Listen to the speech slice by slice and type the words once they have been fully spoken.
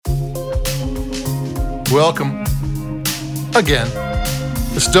Welcome again.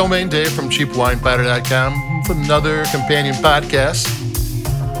 It's Domain Dave from CheapWineFighter.com with another companion podcast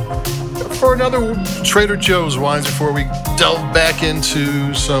for another Trader Joe's wines before we delve back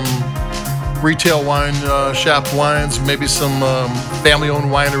into some retail wine shop wines, maybe some family-owned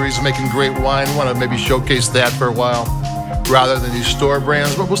wineries making great wine. Want to maybe showcase that for a while rather than these store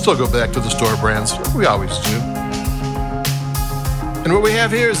brands, but we'll still go back to the store brands. We always do. And what we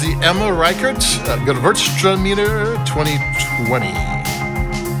have here is the Emma Reichert Gewürztraminer 2020.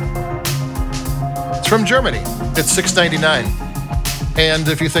 It's from Germany. It's $6.99. And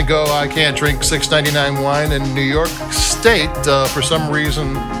if you think, oh, I can't drink $6.99 wine in New York State, for some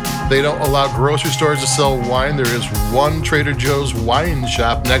reason they don't allow grocery stores to sell wine. There is one Trader Joe's wine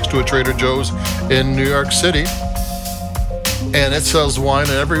shop next to a Trader Joe's in New York City. And it sells wine,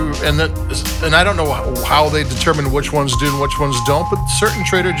 and I don't know how they determine which ones do and which ones don't, but certain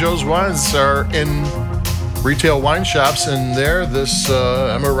Trader Joe's wines are in retail wine shops, and there, this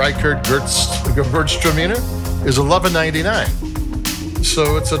Emma Reichert Gewürztraminer is $11.99.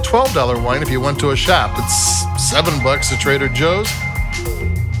 So it's a $12 wine if you went to a shop. It's $7 at Trader Joe's.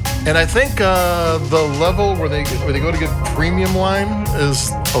 And I think the level where they go to get premium wine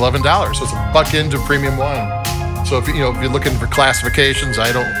is $11. So it's $1 into premium wine. So if you're looking for classifications,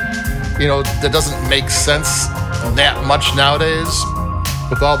 that doesn't make sense that much nowadays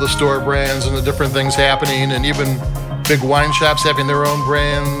with all the store brands and the different things happening, and even big wine shops having their own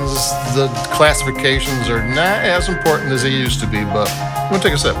brands. The classifications are not as important as they used to be. But I'm gonna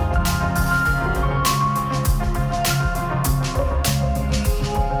take a sip.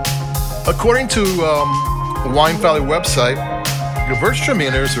 According to the Wine Valley website,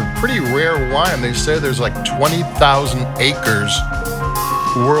 Gewürztraminer is a pretty rare wine. They say there's like 20,000 acres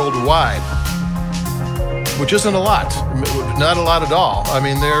worldwide, which isn't a lot. Not a lot at all. I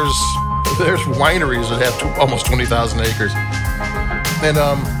mean, there's wineries that have almost 20,000 acres.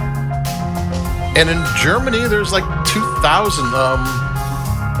 And in Germany, there's like 2,000.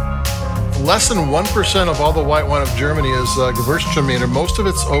 Less than 1% of all the white wine of Germany is Gewürztraminer. Most of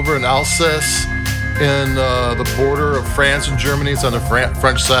it's over in Alsace, in the border of France and Germany. It's on the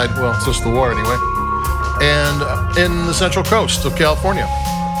French side, well, since the war anyway, and in the central coast of California.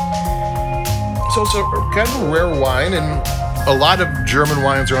 So it's a kind of a rare wine, and a lot of German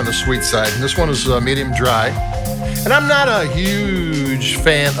wines are on the sweet side, and this one is medium dry. And I'm not a huge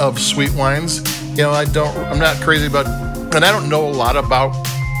fan of sweet wines. I'm not crazy about, and I don't know a lot about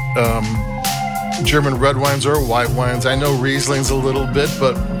German red wines or white wines. I know Riesling's a little bit,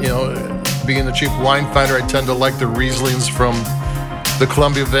 but being the cheap wine finder, I tend to like the Rieslings from the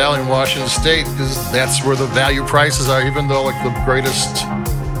Columbia Valley in Washington State, because that's where the value prices are, even though like the greatest,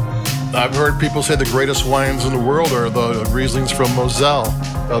 I've heard people say the greatest wines in the world are the Rieslings from Moselle,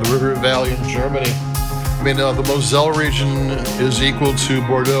 the River Valley in Germany. I mean, the Moselle region is equal to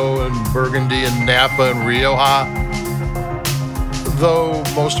Bordeaux and Burgundy and Napa and Rioja, though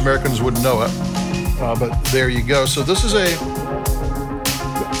most Americans wouldn't know it. But there you go. So this is a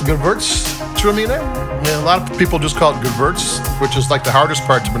Gewürztraminer. A lot of people just call it Gewürz, which is like the hardest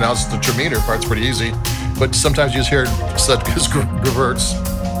part to pronounce. The Traminer part's pretty easy, but sometimes you just hear it said as Gewürz.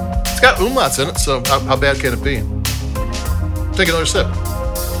 It's got umlauts in it, so how bad can it be? Take another sip.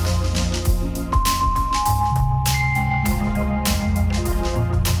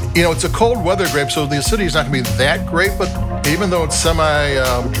 It's a cold weather grape, so the acidity is not going to be that great, but even though it's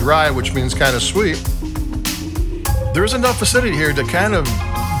semi-dry, which means kind of sweet, there's enough acidity here to kind of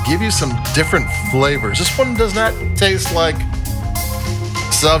give you some different flavors. This one does not taste like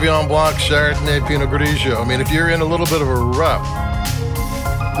Sauvignon Blanc, Chardonnay, Pinot Grigio. I mean, if you're in a little bit of a rut,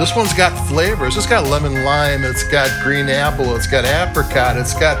 this one's got flavors. It's got lemon lime, it's got green apple, it's got apricot,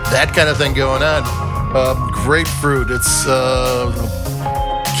 it's got that kind of thing going on. Grapefruit, it's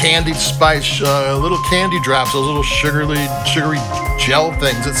candied spice, little candy drops, those little sugary gel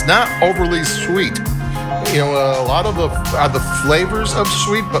things. It's not overly sweet. A lot of the flavors of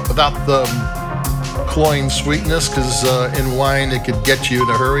sweet, but without the cloying sweetness, because in wine it could get you in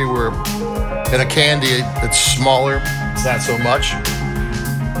a hurry, where in a candy it's smaller, it's not so much.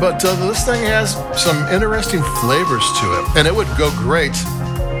 But this thing has some interesting flavors to it, and it would go great.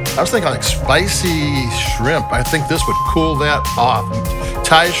 I was thinking like spicy shrimp. I think this would cool that off.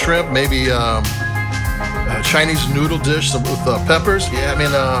 Thai shrimp, maybe a Chinese noodle dish with peppers. Yeah, I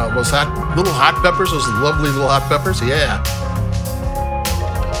mean, those little hot peppers, those lovely little hot peppers. Yeah.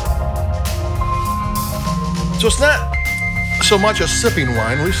 So it's not so much a sipping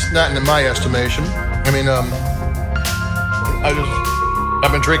wine, at least not in my estimation. I mean,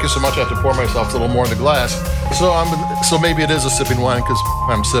 I've been drinking so much I have to pour myself a little more in the glass. So maybe it is a sipping wine because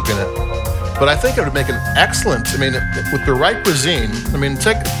I'm sipping it. But I think it would make an excellent. I mean, with the right cuisine. I mean,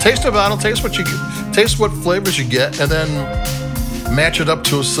 taste a bottle, taste what flavors you get, and then match it up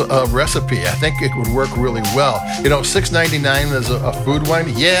to a recipe. I think it would work really well. $6.99 is a food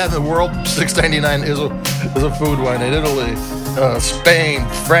wine. Yeah, in the world, $6.99 is a food wine. In Italy, Spain,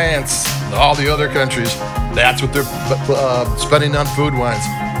 France, all the other countries, that's what they're spending on food wines.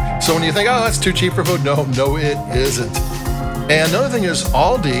 So when you think, oh, that's too cheap for food, no, it isn't. And another thing is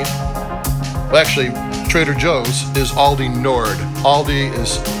Aldi. Well, actually, Trader Joe's is Aldi Nord. Aldi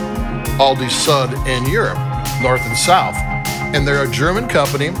is Aldi Sud in Europe, North and South. And they're a German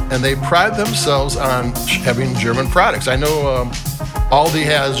company, and they pride themselves on having German products. I know Aldi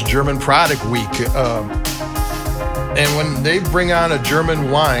has German Product Week. And when they bring on a German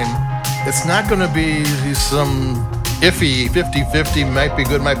wine, it's not going to be some iffy 50-50, might be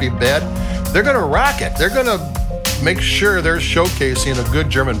good, might be bad. They're going to rock it. They're going to make sure they're showcasing a good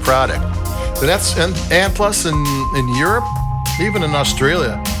German product. And plus in Europe, even in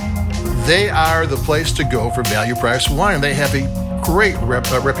Australia, they are the place to go for value price wine. They have a great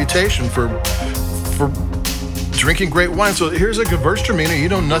reputation for drinking great wine. So here's a Gewürztraminer. You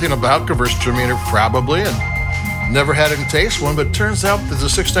know nothing about Gewürztraminer probably, and never had it and taste one, but it turns out there's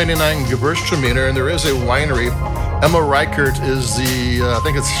a $6.99 Gewürztraminer, and there is a winery. Emma Reichert is I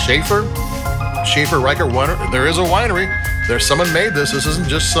think it's Schaefer Reichert winery. There is a winery. There's someone made this. This isn't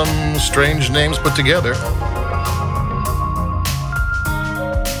just some strange names put together.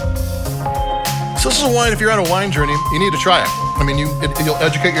 So this is a wine, if you're on a wine journey, you need to try it. I mean, you'll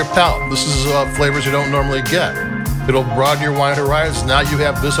educate your palate. This is flavors you don't normally get. It'll broaden your wine horizons. Now you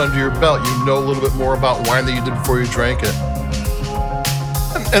have this under your belt. You know a little bit more about wine than you did before you drank it.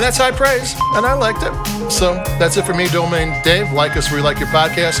 And that's high praise, and I liked it. So that's it for me, Domain Dave. Like us where you like your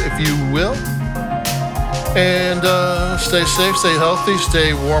podcast, if you will. And stay safe, stay healthy,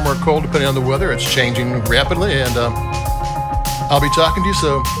 stay warm or cold, depending on the weather. It's changing rapidly, and I'll be talking to you,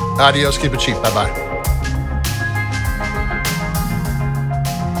 so adios, keep it cheap. Bye-bye.